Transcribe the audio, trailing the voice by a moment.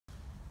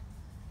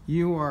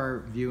You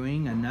are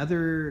viewing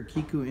another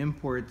Kiku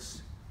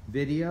Imports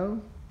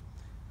video,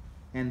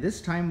 and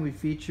this time we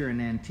feature an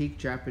antique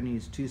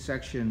Japanese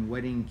two-section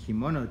wedding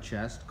kimono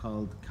chest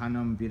called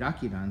Kimono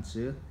Isho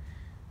Tansu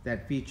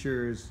that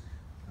features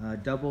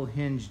double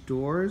hinged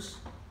doors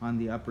on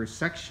the upper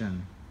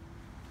section.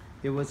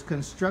 It was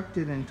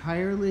constructed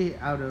entirely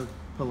out of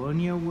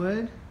paulownia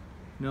wood,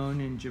 known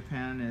in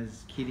Japan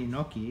as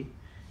kirinoki,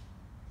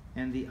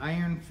 and the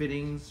iron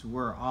fittings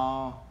were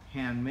all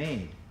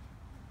handmade.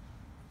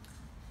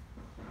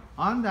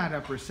 On that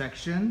upper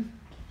section,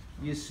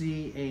 you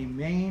see a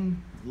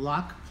main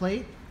lock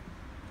plate,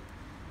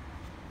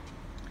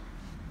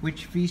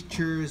 which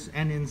features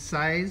an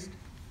incised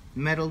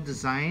metal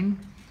design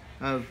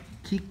of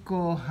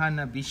Kiko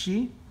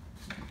Hanabishi,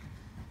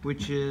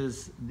 which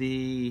is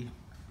the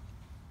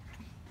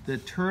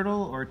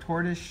turtle or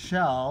tortoise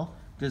shell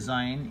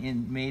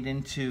design made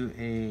into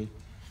a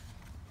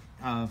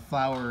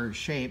flower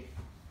shape.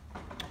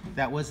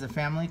 That was the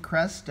family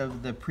crest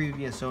of the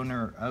previous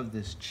owner of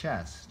this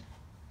chest.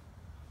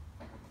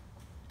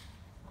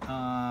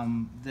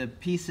 The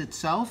piece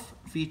itself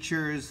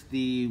features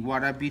the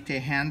warabite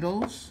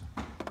handles,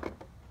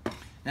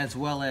 as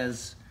well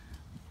as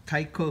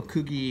taiko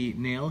kugi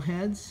nail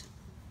heads,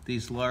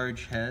 these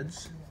large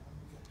heads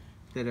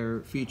that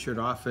are featured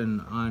often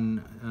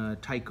on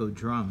taiko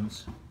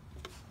drums.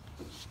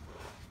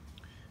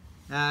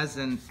 As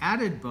an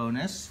added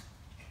bonus,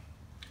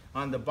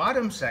 on the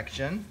bottom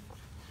section,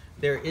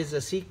 there is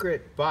a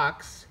secret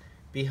box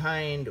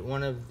behind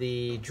one of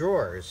the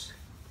drawers.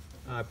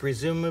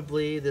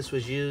 Presumably, this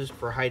was used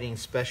for hiding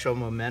special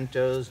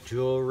mementos,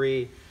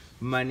 jewelry,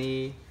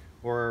 money,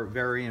 or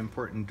very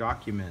important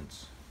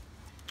documents.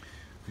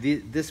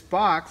 This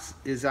box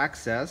is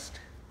accessed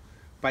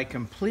by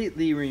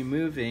completely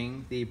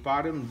removing the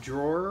bottom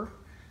drawer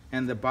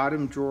and the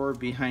bottom drawer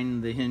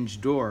behind the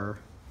hinged door,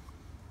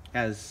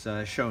 as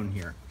shown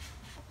here.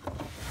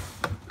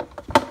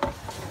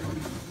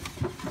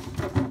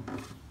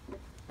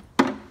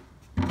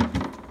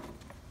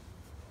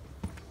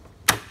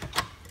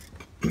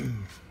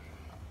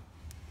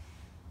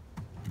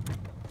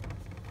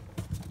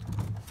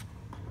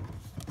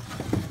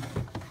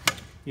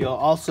 You'll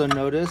also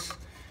notice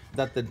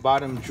that the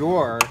bottom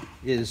drawer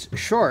is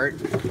short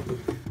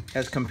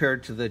as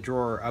compared to the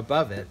drawer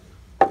above it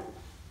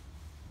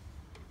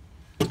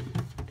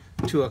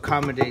to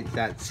accommodate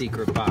that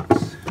secret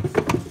box.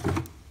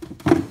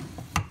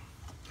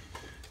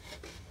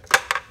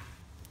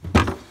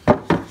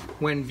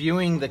 When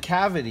viewing the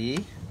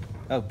cavity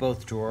of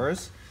both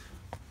drawers,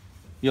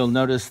 you'll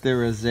notice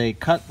there is a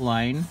cut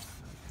line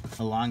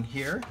along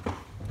here,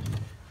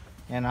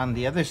 and on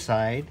the other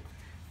side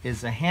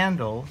is a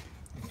handle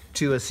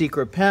to a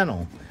secret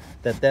panel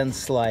that then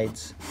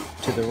slides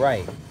to the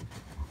right,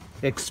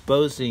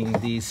 exposing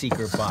the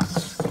secret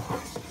box.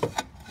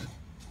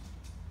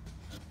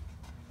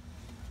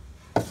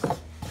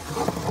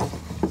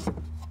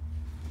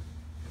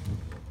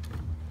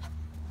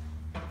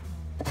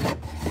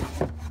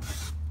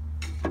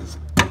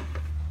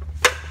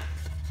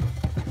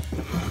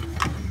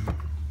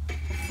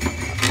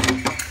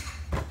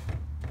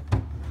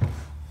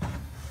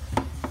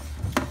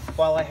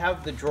 While I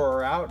have the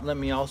drawer out, let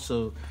me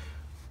also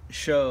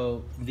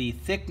show the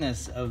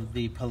thickness of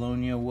the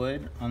paulownia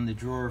wood on the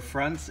drawer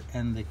fronts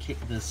and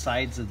the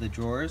sides of the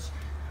drawers.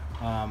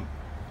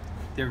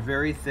 They're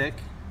very thick,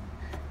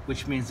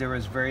 which means there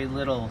was very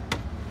little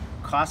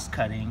cost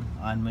cutting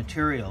on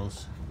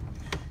materials.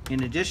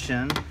 In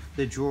addition,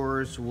 the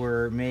drawers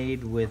were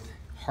made with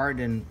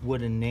hardened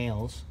wooden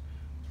nails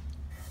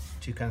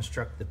to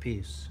construct the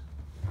piece.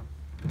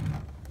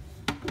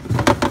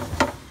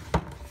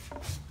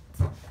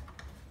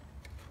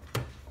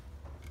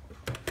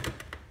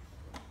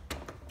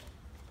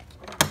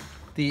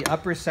 The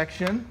upper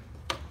section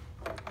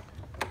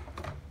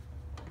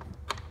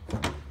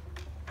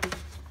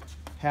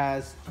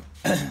has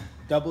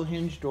double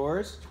hinge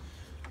doors.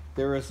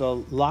 There is a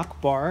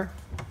lock bar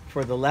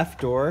for the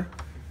left door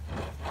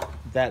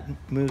that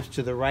moves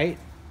to the right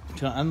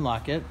to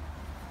unlock it.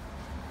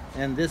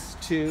 And this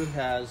too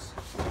has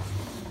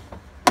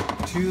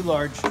two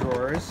large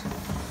drawers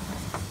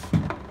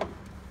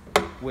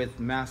with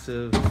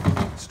massive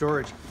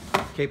storage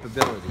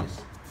capabilities.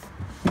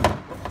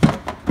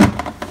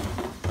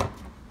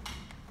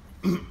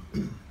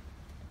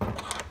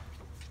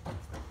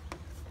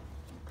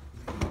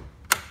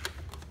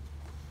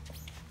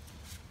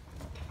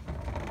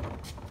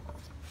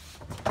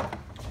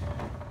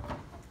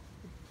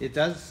 It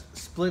does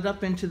split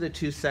up into the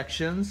two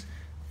sections.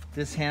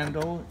 This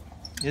handle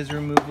is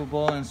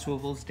removable and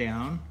swivels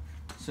down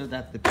so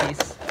that the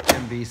piece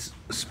can be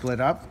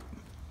split up.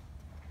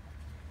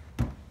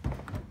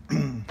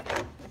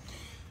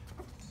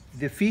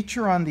 The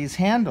feature on these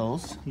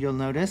handles, you'll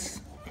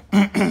notice,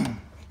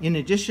 in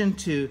addition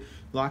to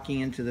locking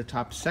into the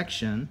top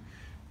section,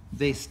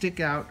 they stick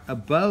out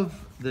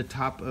above the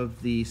top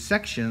of the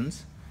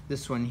sections,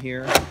 this one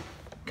here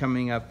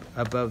coming up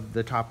above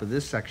the top of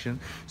this section,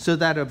 so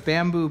that a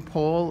bamboo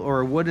pole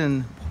or a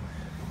wooden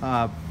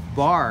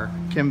bar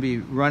can be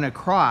run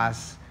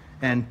across,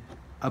 and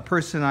a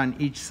person on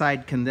each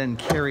side can then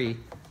carry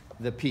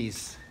the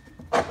piece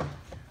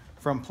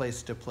from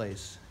place to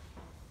place.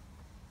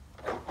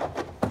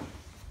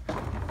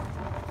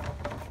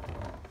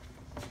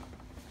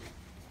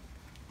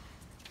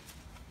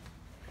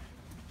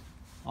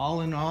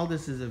 All in all,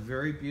 this is a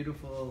very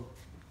beautiful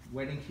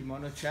wedding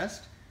kimono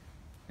chest,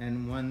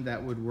 and one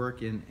that would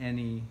work in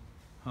any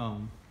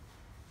home.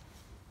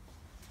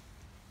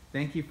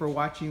 Thank you for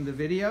watching the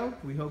video.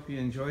 We hope you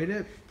enjoyed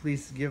it.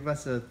 Please give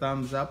us a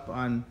thumbs up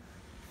on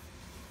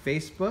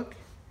Facebook,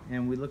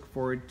 and we look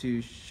forward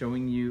to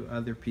showing you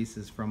other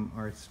pieces from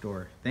our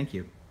store. Thank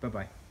you.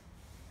 Bye-bye.